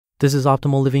This is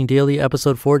Optimal Living Daily,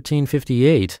 episode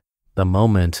 1458, The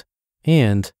Moment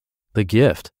and The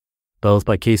Gift, both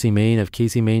by Kacie Main of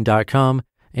KacieMain.com.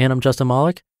 And I'm Justin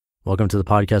Malik. Welcome to the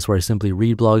podcast where I simply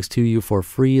read blogs to you for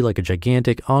free like a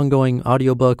gigantic ongoing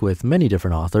audiobook with many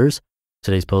different authors.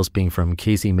 Today's post being from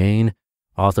Kacie Main,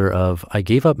 author of I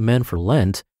Gave Up Men for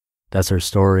Lent. That's her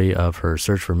story of her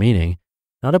search for meaning.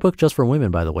 Not a book just for women,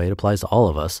 by the way. It applies to all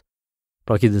of us.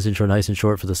 But I'll keep this intro nice and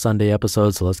short for the Sunday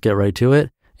episode, so let's get right to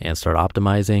it and start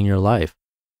optimizing your life.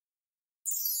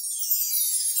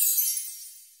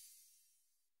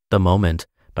 The Moment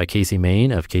by Kacie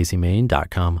Main of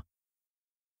KacieMain.com.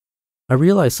 I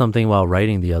realized something while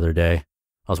writing the other day.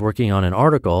 I was working on an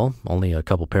article, only a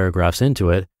couple paragraphs into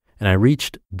it, and I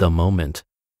reached the moment,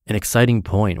 an exciting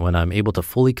point when I'm able to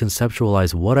fully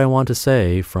conceptualize what I want to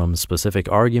say, from specific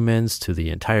arguments to the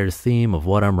entire theme of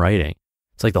what I'm writing.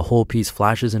 It's like the whole piece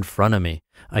flashes in front of me.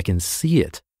 I can see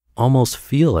it, almost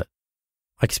feel it.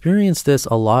 I experience this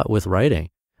a lot with writing.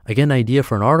 I get an idea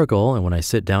for an article, and when I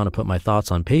sit down to put my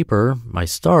thoughts on paper, I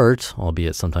start,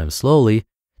 albeit sometimes slowly,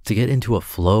 to get into a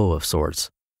flow of sorts.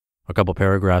 A couple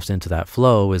paragraphs into that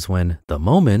flow is when the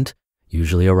moment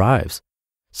usually arrives.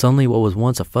 Suddenly what was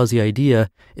once a fuzzy idea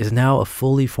is now a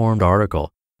fully formed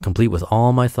article, complete with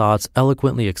all my thoughts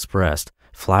eloquently expressed,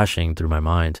 flashing through my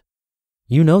mind.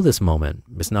 You know this moment.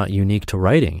 It's not unique to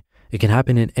writing. It can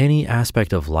happen in any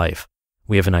aspect of life.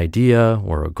 We have an idea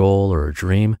or a goal or a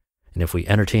dream, and if we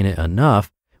entertain it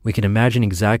enough, we can imagine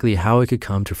exactly how it could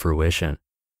come to fruition.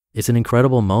 It's an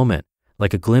incredible moment,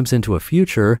 like a glimpse into a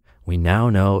future we now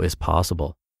know is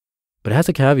possible. But it has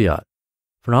a caveat.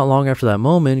 For not long after that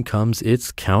moment comes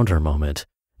its counter moment.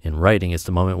 In writing, it's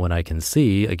the moment when I can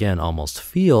see, again, almost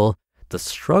feel, the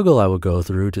struggle I would go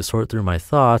through to sort through my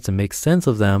thoughts and make sense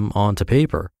of them onto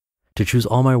paper, to choose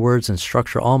all my words and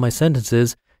structure all my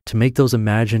sentences to make those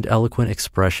imagined eloquent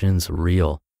expressions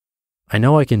real. I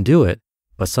know I can do it,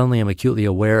 but suddenly I'm acutely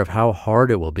aware of how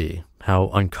hard it will be, how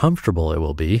uncomfortable it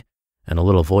will be, and a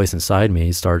little voice inside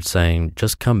me starts saying,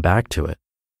 just come back to it.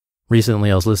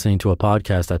 Recently, I was listening to a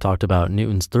podcast that talked about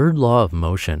Newton's third law of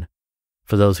motion.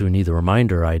 For those who need the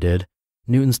reminder, I did.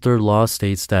 Newton's third law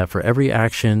states that for every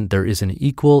action, there is an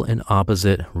equal and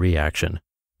opposite reaction.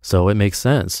 So it makes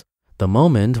sense. The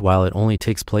moment, while it only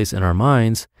takes place in our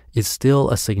minds, is still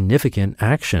a significant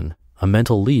action, a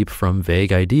mental leap from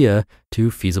vague idea to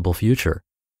feasible future.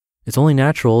 It's only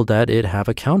natural that it have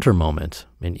a counter moment,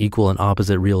 an equal and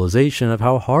opposite realization of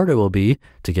how hard it will be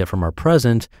to get from our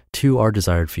present to our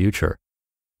desired future.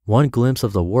 One glimpse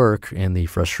of the work and the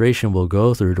frustration we'll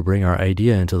go through to bring our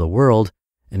idea into the world,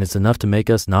 and it's enough to make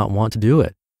us not want to do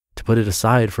it, to put it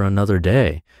aside for another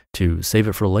day, to save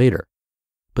it for later.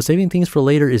 But saving things for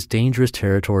later is dangerous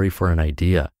territory for an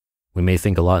idea. We may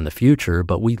think a lot in the future,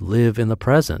 but we live in the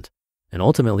present. And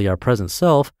ultimately, our present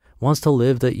self wants to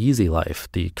live the easy life,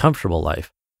 the comfortable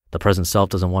life. The present self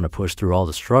doesn't want to push through all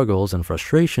the struggles and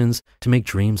frustrations to make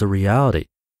dreams a reality.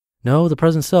 No, the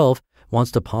present self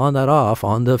wants to pawn that off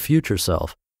on the future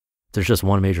self. There's just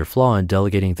one major flaw in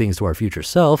delegating things to our future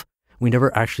self. We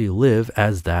never actually live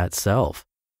as that self.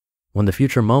 When the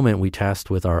future moment we tasked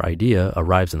with our idea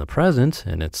arrives in the present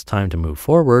and it's time to move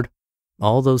forward,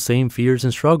 all those same fears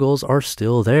and struggles are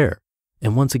still there.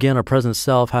 And once again, our present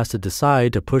self has to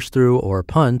decide to push through or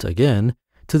punt again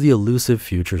to the elusive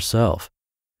future self.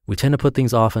 We tend to put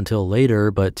things off until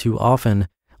later, but too often,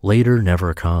 later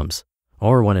never comes.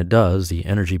 Or when it does, the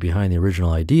energy behind the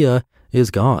original idea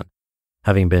is gone.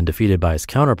 Having been defeated by its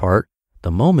counterpart,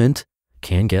 the moment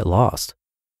can get lost.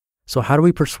 So how do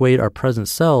we persuade our present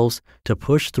selves to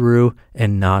push through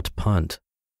and not punt?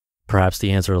 Perhaps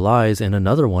the answer lies in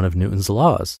another one of Newton's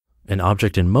laws. An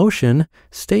object in motion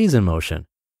stays in motion.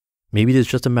 Maybe it is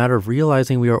just a matter of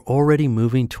realizing we are already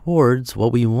moving towards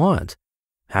what we want.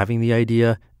 Having the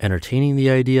idea, entertaining the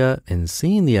idea, and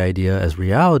seeing the idea as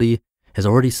reality has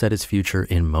already set its future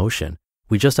in motion.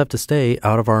 We just have to stay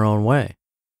out of our own way.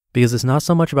 Because it's not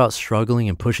so much about struggling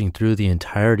and pushing through the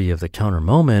entirety of the counter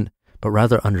moment, but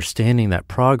rather understanding that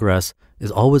progress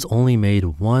is always only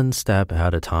made one step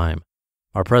at a time.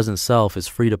 Our present self is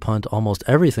free to punt almost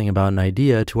everything about an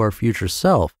idea to our future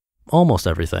self, almost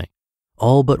everything,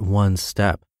 all but one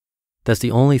step. That's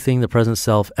the only thing the present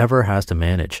self ever has to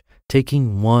manage,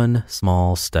 taking one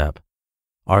small step.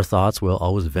 Our thoughts will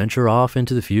always venture off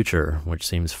into the future, which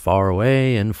seems far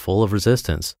away and full of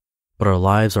resistance. But our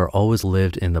lives are always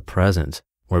lived in the present,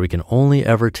 where we can only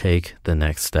ever take the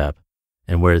next step,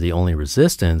 and where the only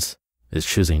resistance is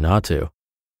choosing not to.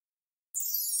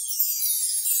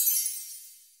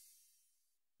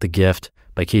 The Gift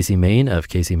by Kacie Main of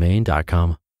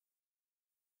KacieMain.com.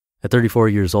 At 34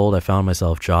 years old, I found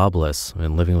myself jobless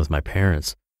and living with my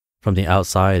parents. From the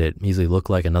outside, it easily looked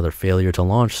like another failure to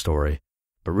launch story.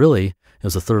 But really, it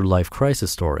was a third life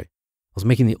crisis story. I was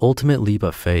making the ultimate leap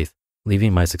of faith,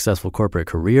 leaving my successful corporate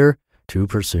career to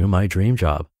pursue my dream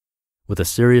job. With a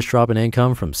serious drop in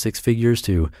income from 6 figures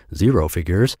to 0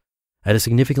 figures, I had to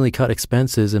significantly cut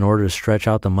expenses in order to stretch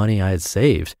out the money I had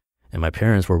saved, and my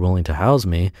parents were willing to house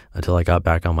me until I got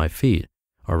back on my feet,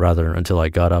 or rather until I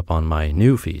got up on my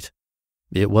new feet.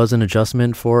 It was an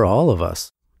adjustment for all of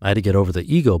us. I had to get over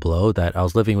the ego blow that I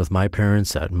was living with my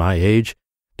parents at my age.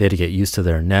 They had to get used to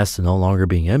their nest no longer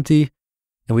being empty,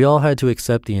 and we all had to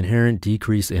accept the inherent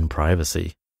decrease in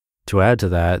privacy. To add to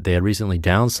that, they had recently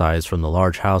downsized from the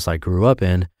large house I grew up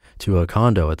in to a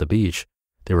condo at the beach.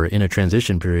 They were in a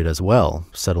transition period as well,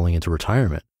 settling into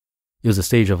retirement. It was a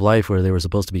stage of life where they were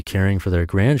supposed to be caring for their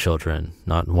grandchildren,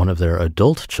 not one of their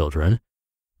adult children.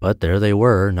 But there they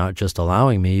were, not just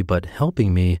allowing me, but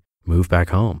helping me move back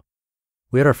home.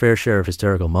 We had our fair share of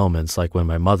hysterical moments, like when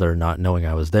my mother, not knowing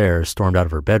I was there, stormed out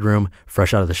of her bedroom,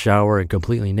 fresh out of the shower and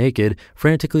completely naked,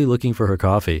 frantically looking for her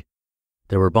coffee.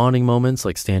 There were bonding moments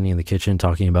like standing in the kitchen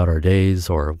talking about our days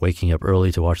or waking up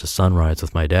early to watch the sunrise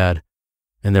with my dad.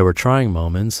 And there were trying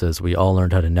moments as we all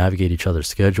learned how to navigate each other's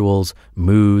schedules,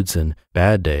 moods, and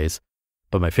bad days.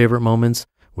 But my favorite moments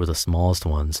were the smallest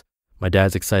ones. My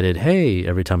dad's excited "hey"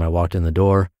 every time I walked in the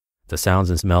door, the sounds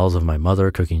and smells of my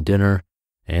mother cooking dinner,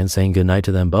 and saying goodnight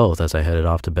to them both as I headed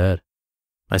off to bed.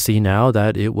 I see now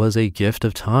that it was a gift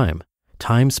of time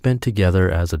spent together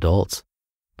as adults.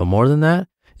 But more than that,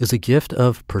 is a gift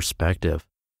of perspective.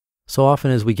 So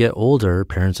often as we get older,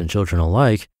 parents and children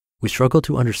alike, we struggle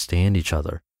to understand each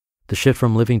other. The shift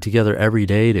from living together every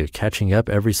day to catching up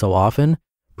every so often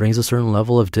brings a certain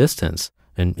level of distance,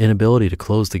 an inability to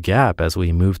close the gap as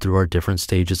we move through our different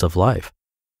stages of life.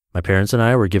 My parents and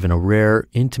I were given a rare,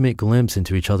 intimate glimpse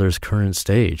into each other's current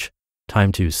stage.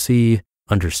 Time to see,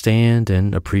 understand,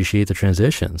 and appreciate the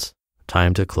transitions.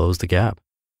 Time to close the gap.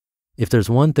 If there's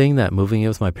one thing that moving in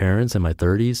with my parents in my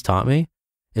 30s taught me,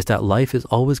 it's that life is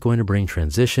always going to bring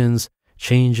transitions,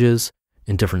 changes,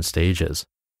 in different stages.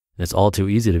 And it's all too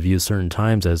easy to view certain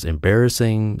times as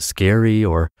embarrassing, scary,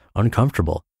 or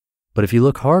uncomfortable. But if you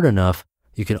look hard enough,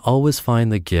 you can always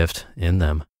find the gift in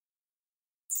them.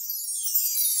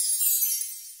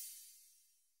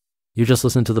 You just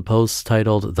listened to the posts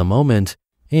titled The Moment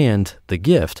and The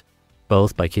Gift,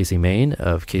 both by Kacie Main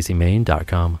of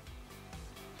KacieMain.com.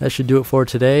 That should do it for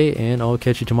today, and I'll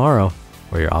catch you tomorrow,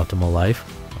 where your optimal life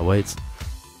awaits.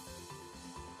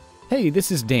 Hey,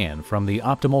 this is Dan from the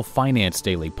Optimal Finance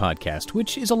Daily podcast,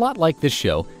 which is a lot like this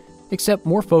show, except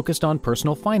more focused on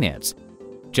personal finance.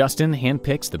 Justin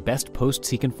handpicks the best posts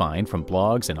he can find from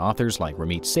blogs and authors like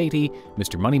Ramit Sethi,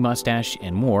 Mr. Money Mustache,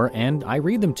 and more, and I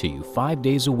read them to you 5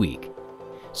 days a week.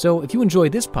 So if you enjoy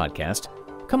this podcast,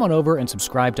 come on over and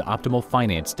subscribe to Optimal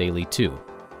Finance Daily too.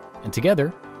 And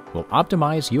together, we'll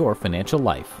optimize your financial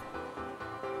life.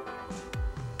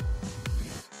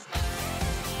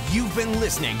 You've been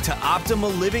listening to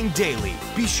Optimal Living Daily.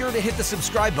 Be sure to hit the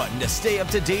subscribe button to stay up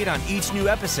to date on each new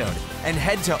episode, and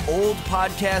head to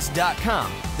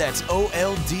oldpodcast.com. That's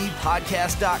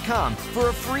OLDpodcast.com for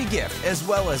a free gift, as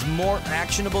well as more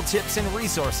actionable tips and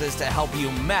resources to help you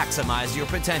maximize your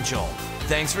potential.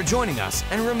 Thanks for joining us,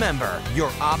 and remember, your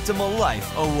optimal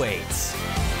life awaits.